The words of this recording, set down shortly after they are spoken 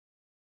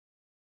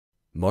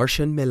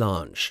Martian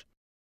Mélange.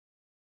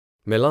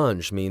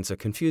 Mélange means a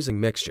confusing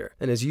mixture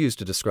and is used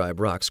to describe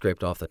rock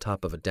scraped off the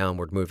top of a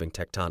downward-moving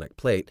tectonic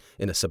plate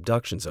in a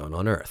subduction zone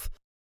on Earth.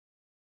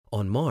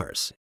 On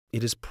Mars,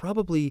 it is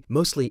probably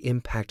mostly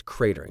impact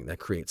cratering that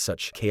creates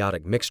such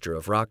chaotic mixture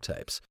of rock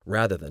types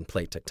rather than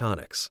plate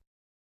tectonics.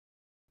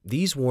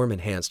 These warm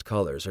enhanced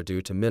colors are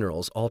due to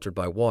minerals altered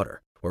by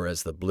water,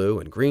 whereas the blue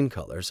and green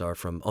colors are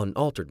from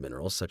unaltered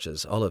minerals such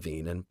as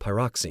olivine and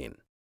pyroxene.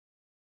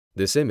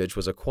 This image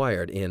was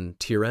acquired in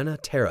Tirrenia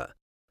Terra,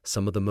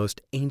 some of the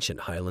most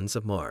ancient highlands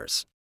of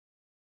Mars.